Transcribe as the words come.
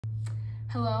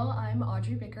Hello, I'm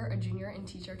Audrey Bicker, a junior in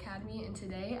Teacher Academy, and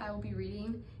today I will be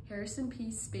reading Harrison P.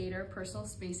 Spader, Personal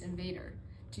Space Invader.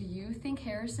 Do you think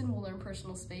Harrison will learn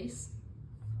personal space?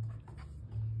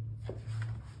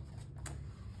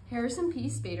 Harrison P.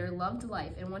 Spader loved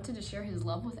life and wanted to share his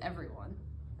love with everyone.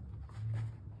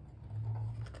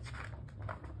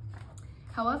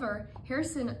 However,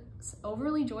 Harrison's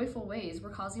overly joyful ways were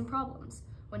causing problems.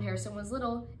 When Harrison was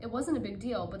little, it wasn't a big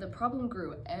deal, but the problem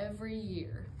grew every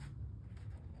year.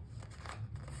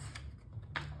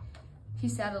 He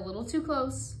sat a little too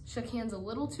close, shook hands a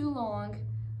little too long,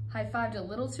 high-fived a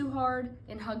little too hard,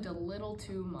 and hugged a little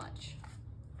too much.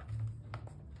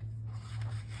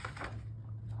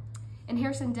 And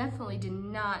Harrison definitely did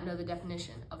not know the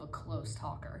definition of a close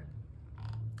talker.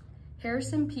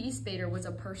 Harrison P. Spader was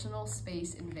a personal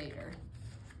space invader.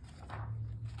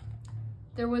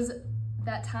 There was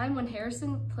that time when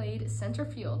Harrison played center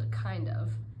field, kind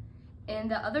of, and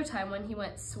the other time when he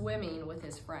went swimming with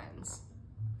his friends.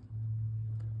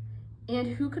 And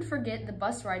who could forget the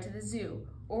bus ride to the zoo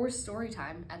or story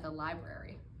time at the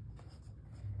library?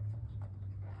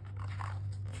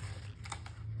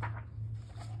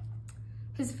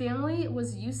 His family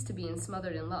was used to being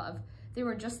smothered in love. They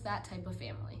were just that type of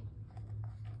family.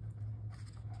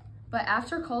 But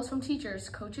after calls from teachers,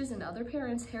 coaches, and other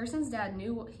parents, Harrison's dad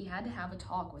knew he had to have a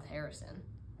talk with Harrison.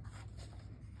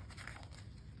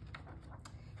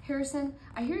 "Harrison,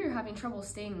 I hear you're having trouble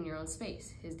staying in your own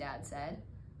space," his dad said.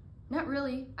 "Not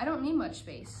really, I don't need much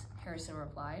space," Harrison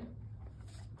replied.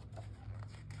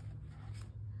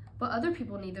 "But other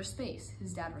people need their space,"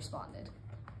 his dad responded.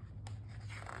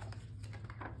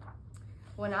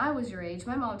 "When I was your age,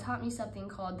 my mom taught me something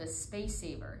called the Space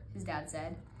Saver," his dad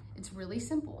said. "It's really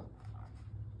simple.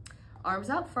 Arms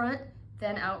out front,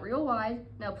 then out real wide.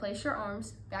 Now place your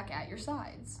arms back at your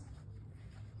sides.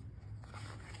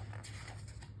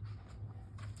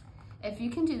 If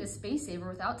you can do the Space Saver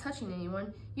without touching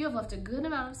anyone, you have left a good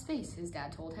amount of space," his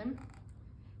dad told him.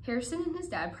 Harrison and his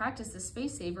dad practiced the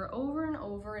Space Saver over and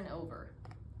over and over.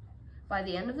 By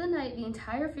the end of the night, the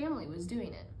entire family was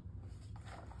doing it.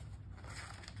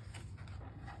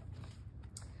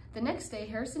 The next day,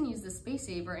 Harrison used the Space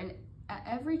Saver, and at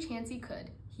every chance he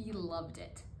could, he loved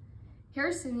it.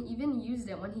 Harrison even used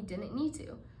it when he didn't need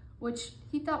to, which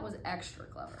he thought was extra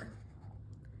clever.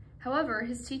 However,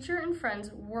 his teacher and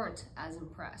friends weren't as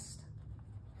impressed.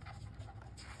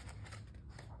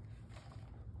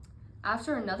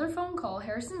 After another phone call,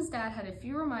 Harrison's dad had a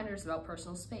few reminders about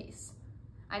personal space.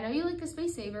 "I know you like the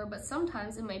Space Saver, but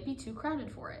sometimes it might be too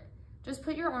crowded for it. Just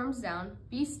put your arms down,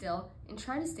 be still, and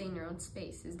try to stay in your own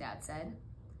space," his dad said.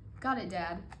 "Got it,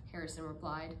 Dad," Harrison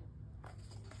replied.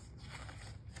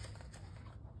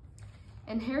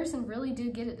 And Harrison really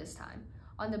did get it this time.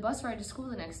 On the bus ride to school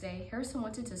the next day, Harrison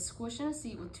wanted to squish in a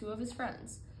seat with two of his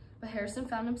friends, but Harrison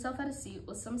found himself at a seat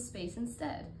with some space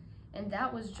instead, and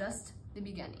that was just the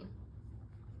beginning.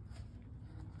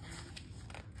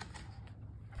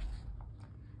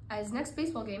 At his next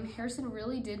baseball game, Harrison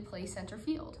really did play center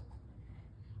field.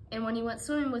 And when he went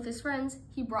swimming with his friends,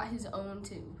 he brought his own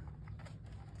tube.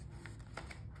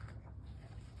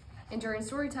 And during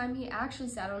story time, he actually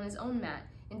sat on his own mat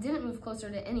and didn't move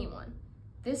closer to anyone.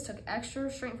 This took extra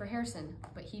restraint for Harrison,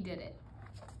 but he did it.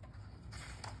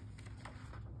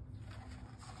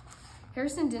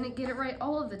 Harrison didn't get it right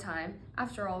all of the time.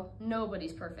 After all,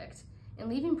 nobody's perfect, and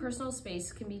leaving personal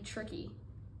space can be tricky,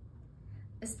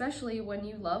 especially when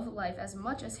you love life as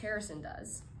much as Harrison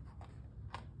does.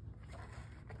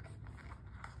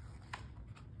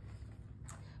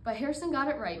 But Harrison got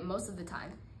it right most of the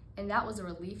time, and that was a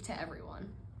relief to everyone.